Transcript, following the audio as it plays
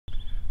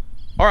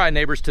All right,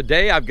 neighbors,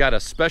 today I've got a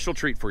special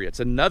treat for you. It's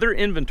another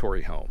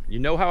inventory home. You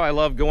know how I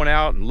love going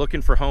out and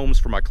looking for homes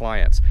for my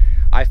clients.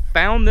 I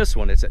found this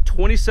one. It's at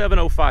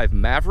 2705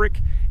 Maverick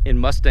in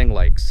Mustang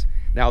Lakes.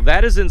 Now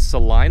that is in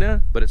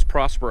Celina, but it's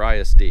Prosper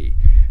ISD.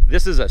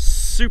 This is a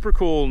super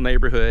cool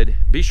neighborhood.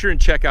 Be sure and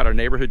check out our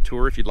neighborhood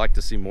tour if you'd like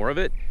to see more of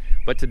it.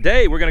 But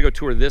today we're gonna go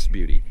tour this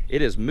beauty.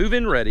 It is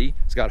move-in ready.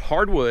 It's got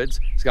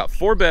hardwoods. It's got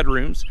 4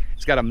 bedrooms.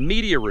 It's got a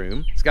media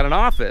room. It's got an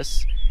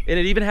office, and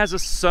it even has a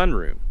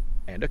sunroom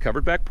and a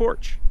covered back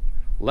porch.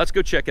 Let's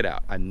go check it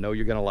out. I know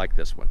you're gonna like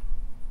this one.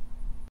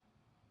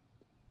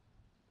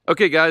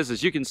 Okay guys,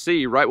 as you can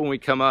see right when we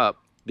come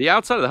up, the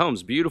outside of the home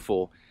is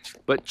beautiful,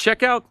 but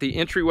check out the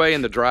entryway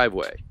and the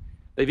driveway.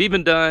 They've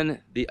even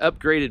done the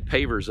upgraded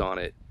pavers on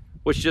it,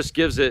 which just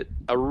gives it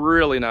a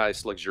really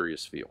nice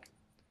luxurious feel.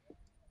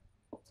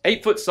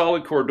 8-foot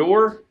solid core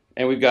door,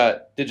 and we've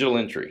got digital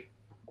entry.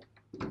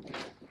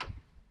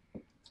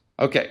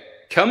 Okay,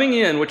 coming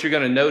in, what you're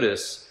gonna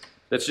notice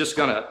that's just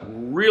gonna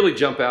really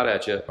jump out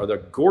at you are the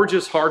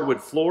gorgeous hardwood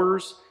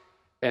floors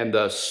and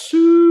the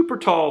super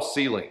tall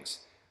ceilings.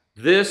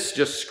 This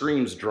just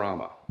screams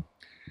drama.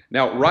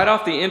 Now, right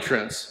off the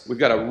entrance, we've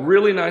got a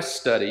really nice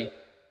study.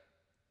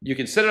 You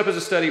can set it up as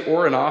a study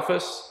or an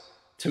office.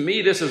 To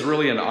me, this is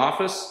really an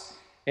office.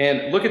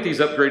 And look at these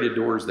upgraded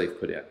doors they've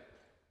put in.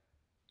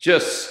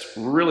 Just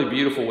really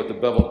beautiful with the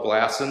beveled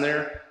glass in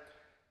there.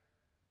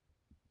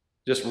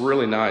 Just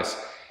really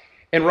nice.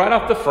 And right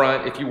off the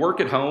front, if you work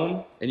at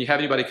home and you have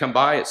anybody come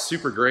by, it's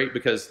super great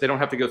because they don't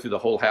have to go through the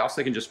whole house.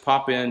 They can just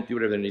pop in, do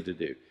whatever they need to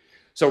do.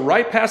 So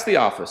right past the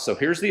office, so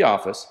here's the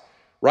office.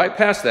 Right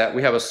past that,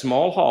 we have a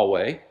small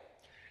hallway.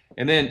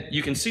 And then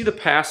you can see the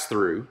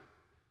pass-through,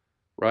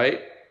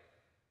 right?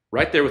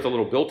 Right there with a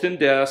little built-in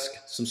desk,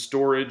 some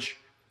storage.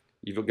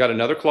 You've got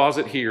another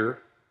closet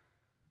here.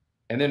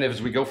 And then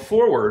as we go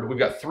forward, we've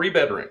got 3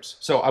 bedrooms.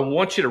 So I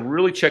want you to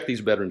really check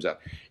these bedrooms out.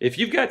 If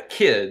you've got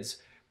kids,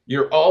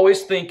 you're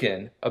always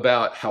thinking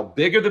about how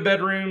big are the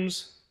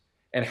bedrooms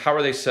and how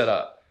are they set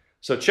up.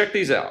 So check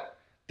these out.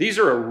 These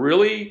are a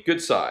really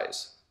good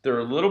size. They're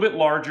a little bit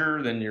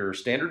larger than your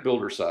standard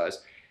builder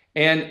size,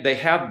 and they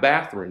have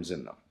bathrooms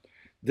in them.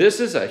 This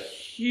is a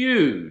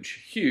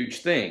huge, huge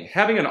thing.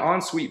 Having an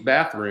ensuite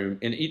bathroom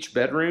in each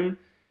bedroom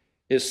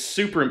is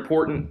super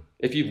important.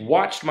 If you've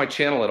watched my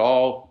channel at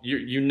all,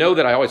 you know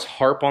that I always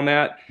harp on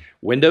that.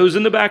 Windows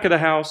in the back of the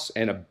house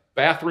and a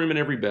bathroom in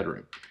every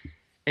bedroom.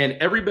 And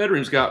every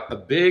bedroom's got a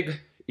big,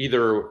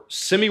 either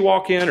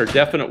semi-walk-in or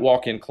definite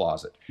walk-in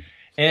closet.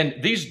 And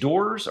these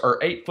doors are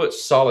 8-foot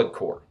solid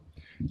core.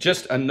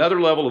 Just another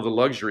level of the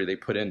luxury they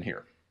put in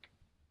here.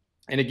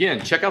 And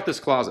again, check out this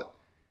closet.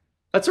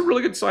 That's a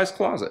really good sized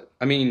closet.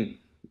 I mean,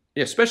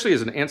 especially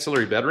as an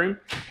ancillary bedroom.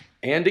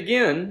 And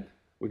again,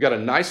 we've got a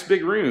nice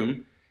big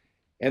room.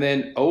 And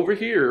then over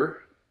here,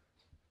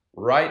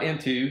 right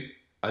into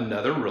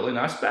another really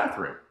nice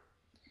bathroom.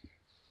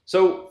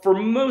 So for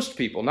most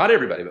people, not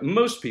everybody, but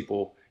most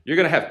people, you're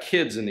gonna have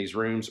kids in these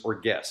rooms or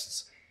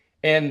guests.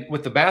 And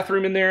with the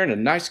bathroom in there and a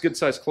nice good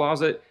sized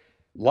closet,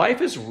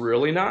 life is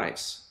really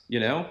nice. You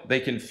know,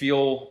 they can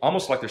feel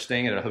almost like they're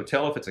staying in a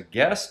hotel if it's a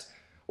guest,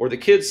 or the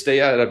kids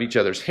stay out of each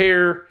other's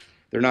hair.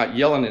 They're not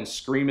yelling and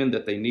screaming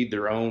that they need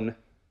their own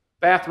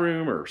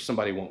bathroom or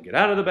somebody won't get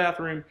out of the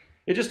bathroom.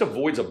 It just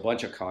avoids a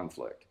bunch of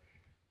conflict.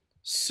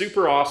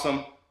 Super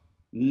awesome,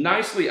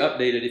 nicely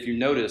updated if you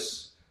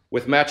notice,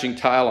 with matching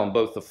tile on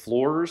both the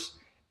floors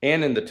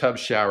and in the tub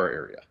shower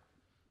area.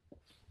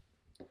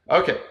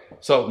 Okay,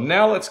 so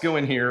now let's go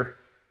in here,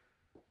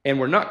 and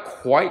we're not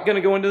quite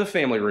gonna go into the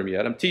family room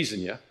yet, I'm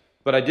teasing you,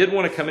 but I did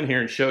wanna come in here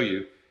and show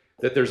you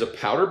that there's a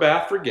powder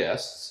bath for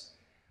guests.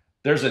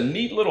 There's a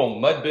neat little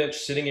mud bench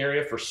sitting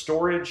area for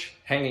storage,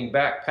 hanging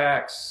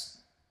backpacks,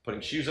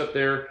 putting shoes up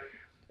there.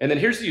 And then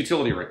here's the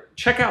utility room.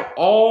 Check out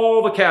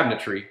all the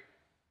cabinetry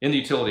in the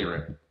utility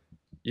room.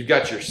 You've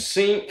got your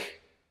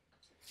sink,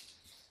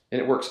 and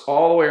it works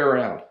all the way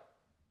around.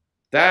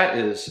 That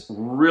is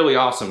really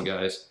awesome,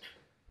 guys.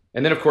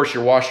 And then of course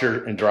your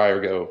washer and dryer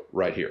go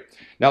right here.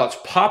 Now let's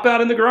pop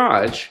out in the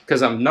garage,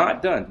 because I'm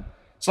not done.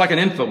 It's like an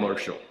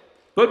infomercial.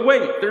 But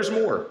wait, there's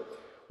more.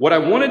 What I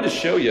wanted to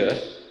show you,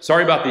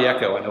 sorry about the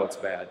echo, I know it's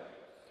bad,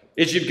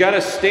 is you've got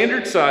a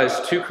standard size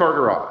 2-car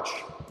garage,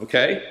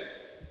 okay?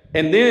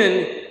 And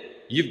then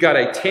you've got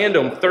a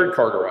tandem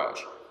 3rd-car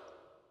garage.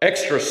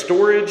 Extra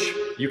storage,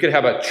 you could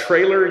have a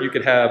trailer, you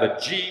could have a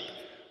Jeep,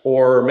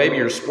 or maybe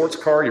your sports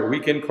car, your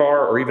weekend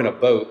car, or even a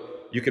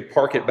boat. You could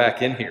park it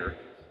back in here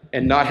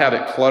and not have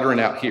it cluttering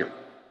out here.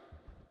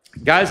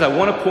 Guys, I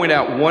want to point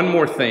out one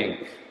more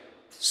thing.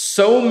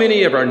 So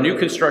many of our new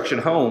construction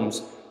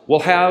homes will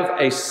have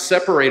a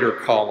separator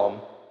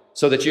column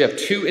so that you have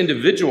 2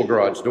 individual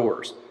garage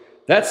doors.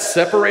 That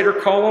separator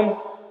column,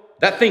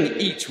 that thing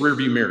eats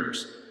rearview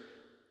mirrors.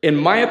 In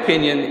my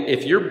opinion,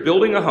 if you're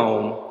building a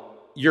home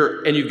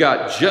and you've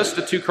got just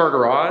a 2-car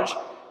garage,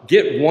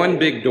 get one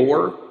big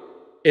door.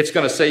 It's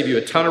going to save you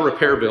a ton of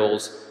repair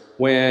bills.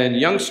 When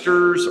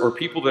youngsters or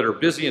people that are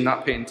busy and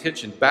not paying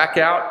attention back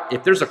out,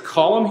 if there's a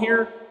column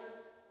here,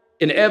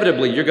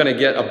 inevitably you're going to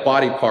get a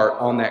body part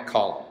on that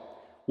column.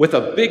 With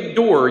a big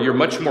door, you're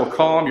much more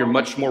calm, you're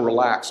much more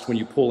relaxed when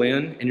you pull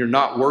in, and you're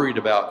not worried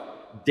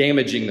about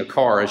damaging the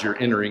car as you're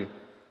entering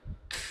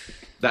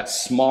that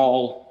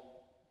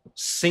small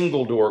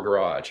single door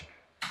garage.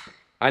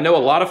 I know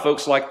a lot of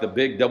folks like the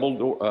big double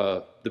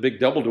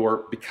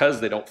door because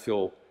they don't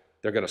feel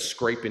they're going to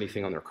scrape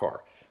anything on their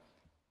car.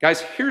 Guys,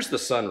 here's the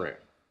sunroom.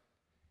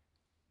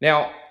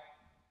 Now,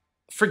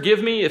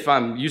 forgive me if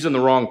I'm using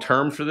the wrong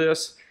term for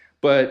this,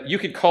 but you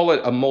could call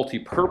it a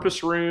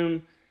multi-purpose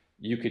room.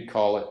 You could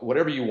call it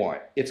whatever you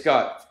want. It's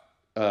got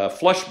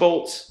flush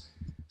bolts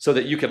so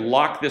that you could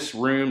lock this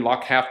room,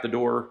 lock half the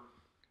door.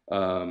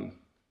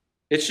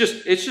 It's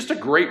just a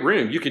great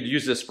room. You could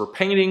use this for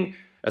painting,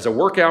 as a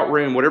workout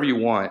room, whatever you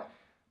want.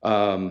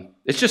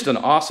 It's just an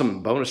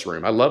awesome bonus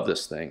room. I love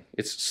this thing.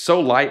 It's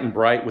so light and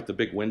bright with the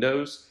big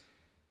windows.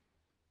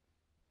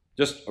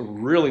 Just a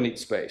really neat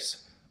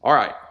space. All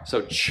right,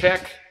 so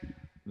check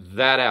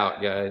that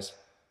out, guys.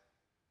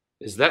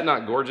 Is that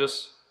not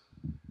gorgeous?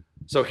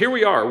 So here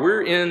we are.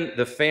 We're in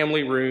the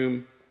family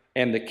room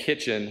and the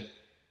kitchen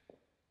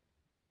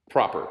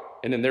proper.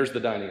 And then there's the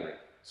dining room.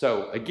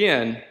 So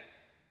again,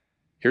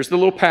 here's the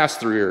little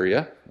pass-through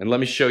area. And let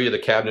me show you the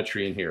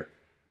cabinetry in here.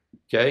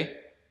 Okay,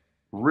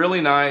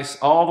 really nice,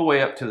 all the way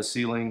up to the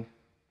ceiling.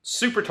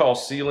 Super tall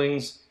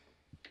ceilings.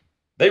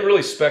 They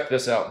really spec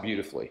this out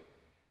beautifully.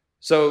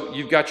 So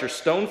you've got your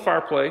stone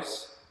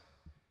fireplace,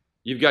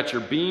 you've got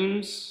your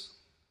beams,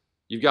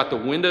 you've got the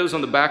windows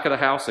on the back of the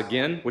house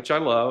again, which I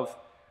love.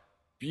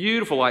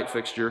 Beautiful light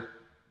fixture.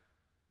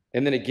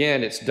 And then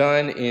again, it's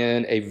done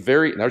in a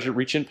very, there's your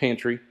reach-in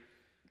pantry,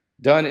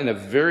 done in a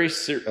very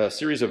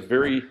series of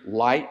very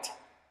light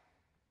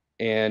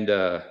and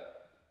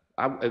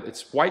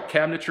it's white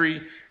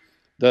cabinetry.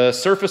 The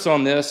surface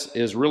on this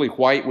is really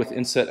white with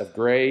inset of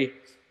gray.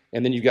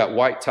 And then you've got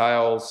white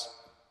tiles,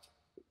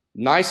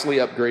 nicely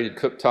upgraded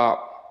cooktop,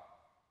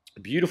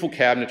 beautiful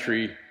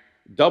cabinetry,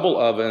 double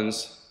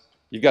ovens.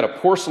 You've got a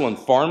porcelain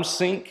farm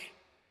sink.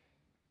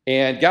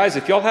 And guys,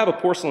 if y'all have a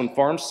porcelain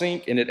farm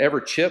sink and it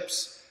ever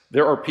chips,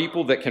 there are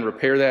people that can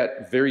repair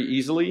that very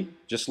easily.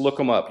 Just look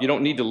them up. You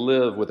don't need to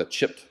live with a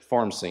chipped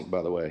farm sink,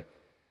 by the way.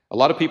 A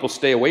lot of people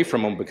stay away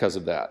from them because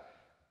of that.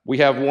 We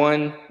have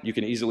one, you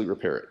can easily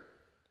repair it.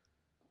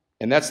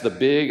 And that's the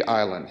big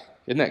island.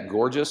 Isn't that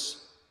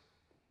gorgeous?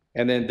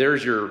 And then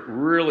there's your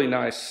really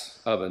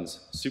nice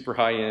ovens, super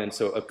high end.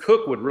 So a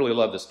cook would really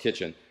love this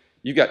kitchen.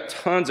 You've got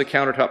tons of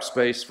countertop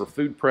space for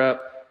food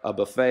prep, a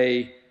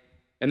buffet,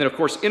 and then of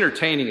course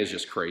entertaining is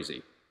just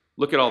crazy.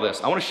 Look at all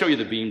this. I want to show you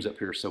the beams up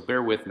here, so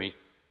bear with me.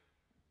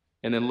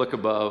 And then look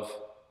above.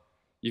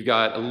 You've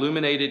got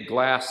illuminated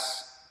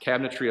glass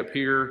cabinetry up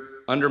here,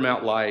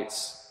 undermount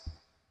lights.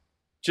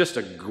 Just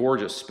a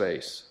gorgeous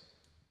space.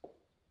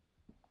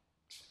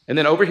 And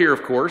then over here,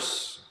 of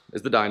course,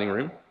 is the dining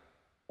room.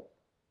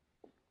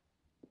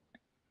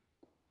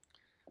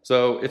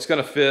 So it's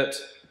going to fit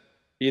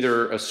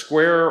either a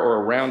square or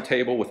a round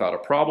table without a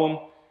problem.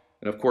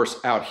 And of course,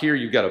 out here,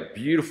 you've got a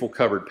beautiful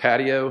covered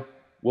patio.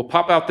 We'll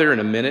pop out there in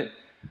a minute.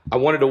 I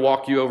wanted to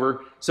walk you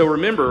over. So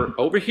remember,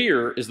 over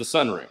here is the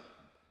sunroom.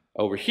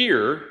 Over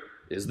here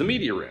is the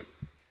media room.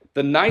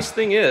 The nice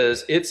thing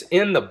is, it's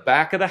in the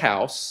back of the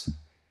house,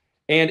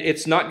 and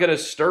it's not going to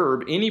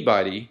disturb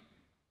anybody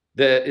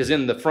that is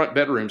in the front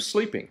bedroom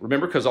sleeping.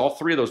 Remember, because all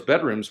three of those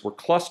bedrooms were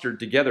clustered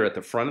together at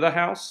the front of the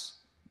house.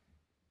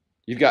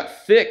 You've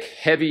got thick,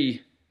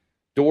 heavy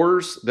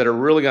doors that are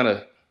really going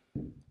to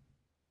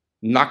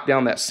knock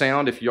down that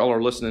sound if y'all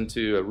are listening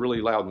to a really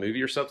loud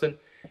movie or something.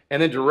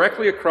 And then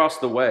directly across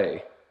the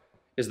way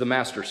is the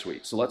master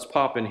suite. So let's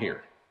pop in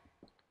here.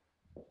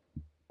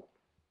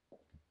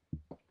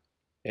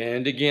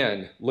 And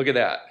again, look at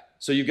that.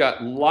 So you've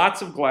got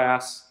lots of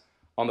glass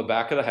on the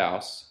back of the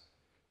house.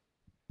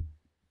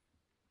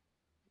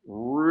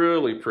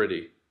 Really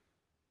pretty.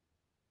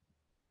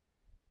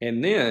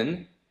 And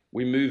then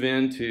we move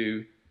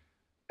into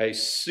a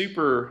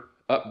super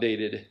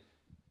updated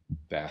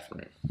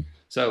bathroom.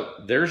 So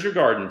there's your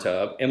garden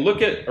tub. And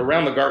look at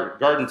around the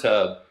garden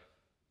tub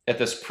at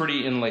this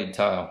pretty inlaid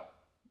tile.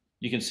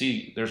 You can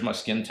see there's my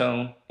skin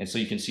tone. And so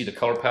you can see the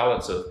color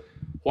palettes of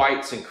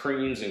whites and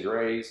creams and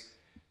grays.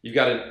 You've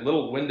got a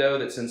little window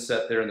that's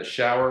inset there in the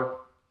shower.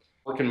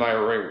 Working my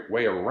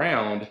way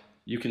around,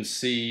 you can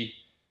see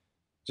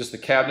just the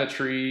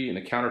cabinetry and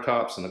the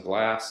countertops and the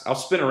glass. I'll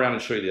spin around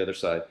and show you the other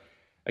side.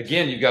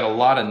 Again, you've got a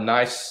lot of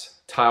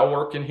nice tile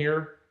work in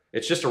here.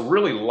 It's just a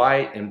really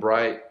light and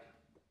bright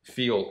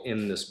feel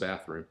in this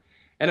bathroom.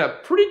 And a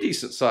pretty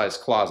decent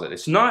sized closet.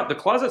 The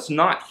closet's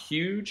not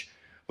huge,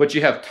 but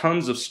you have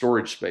tons of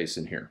storage space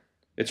in here.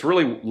 It's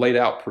really laid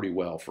out pretty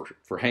well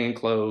for hanging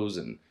clothes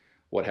and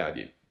what have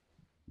you.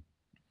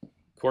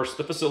 Of course,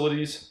 the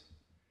facilities.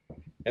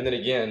 And then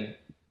again,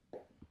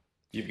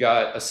 you've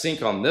got a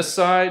sink on this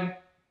side, and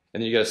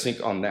then you got a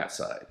sink on that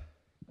side.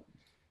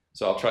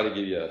 So I'll try to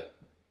give you a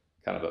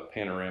kind of a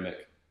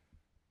panoramic.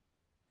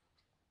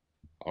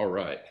 All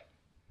right.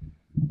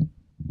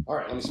 All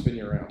right, let me spin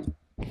you around.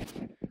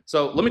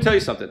 So let me tell you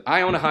something.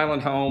 I own a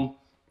Highland home.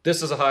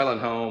 This is a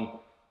Highland home.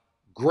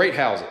 Great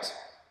houses.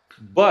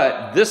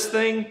 But this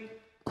thing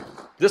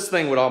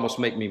would almost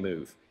make me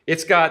move.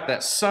 It's got that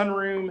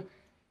sunroom.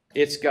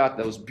 It's got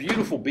those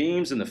beautiful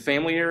beams in the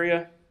family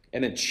area.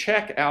 And then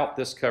check out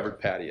this covered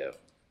patio.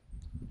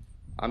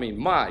 I mean,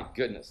 my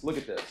goodness, look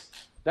at this.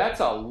 That's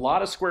a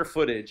lot of square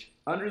footage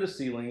under the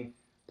ceiling.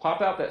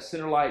 Pop out that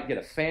center light, get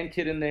a fan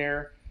kit in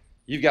there.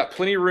 You've got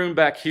plenty of room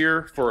back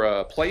here for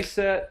a play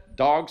set.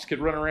 Dogs could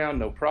run around,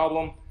 no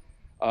problem.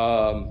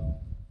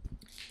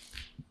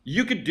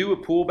 You could do a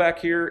pool back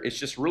here. It's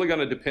just really going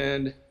to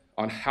depend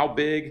on how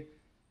big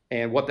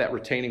and what that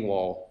retaining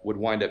wall would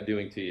wind up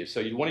doing to you. So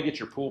you want to get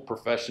your pool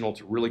professional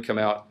to really come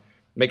out,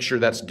 make sure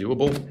that's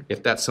doable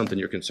if that's something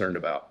you're concerned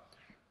about.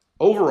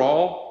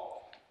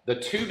 Overall, the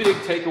two big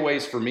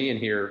takeaways for me in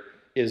here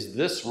is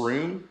this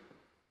room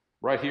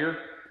right here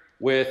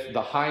with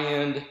the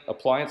high-end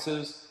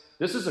appliances.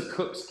 This is a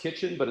cook's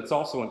kitchen, but it's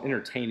also an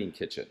entertaining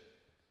kitchen.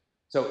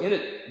 So in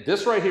it,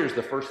 this right here is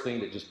the first thing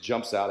that just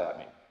jumps out at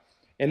me.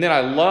 And then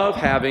I love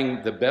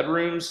having the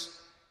bedrooms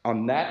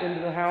on that end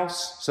of the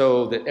house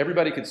so that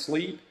everybody could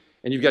sleep.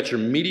 And you've got your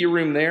media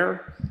room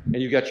there,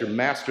 and you've got your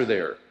master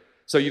there.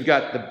 So you've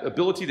got the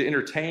ability to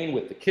entertain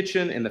with the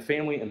kitchen and the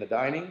family and the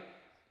dining.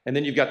 And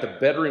then you've got the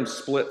bedroom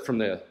split from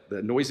the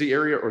noisy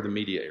area or the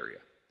media area.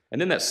 And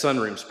then that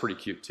sunroom's pretty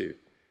cute too.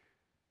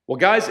 Well,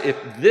 guys, if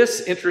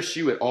this interests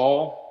you at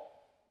all,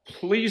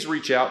 please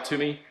reach out to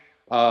me.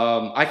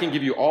 I can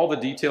give you all the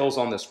details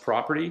on this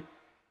property.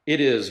 It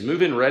is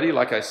move-in ready,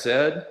 like I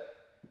said.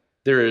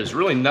 There is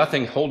really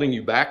nothing holding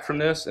you back from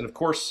this. And of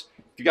course,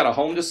 if you got a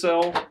home to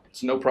sell,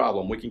 it's no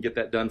problem. We can get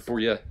that done for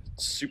you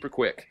super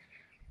quick.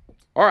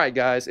 All right,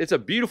 guys, it's a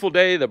beautiful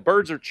day. The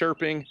birds are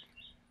chirping.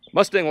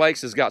 Mustang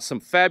Lakes has got some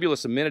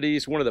fabulous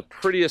amenities, one of the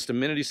prettiest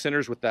amenity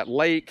centers with that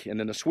lake, and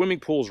then the swimming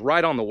pool's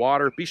right on the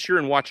water. Be sure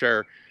and watch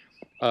our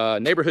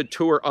neighborhood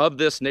tour of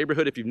this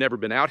neighborhood if you've never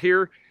been out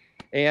here.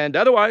 And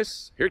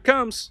otherwise, here it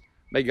comes.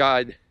 May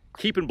God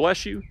keep and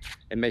bless you,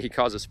 and may he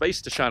cause his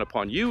face to shine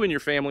upon you and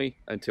your family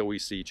until we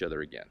see each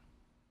other again.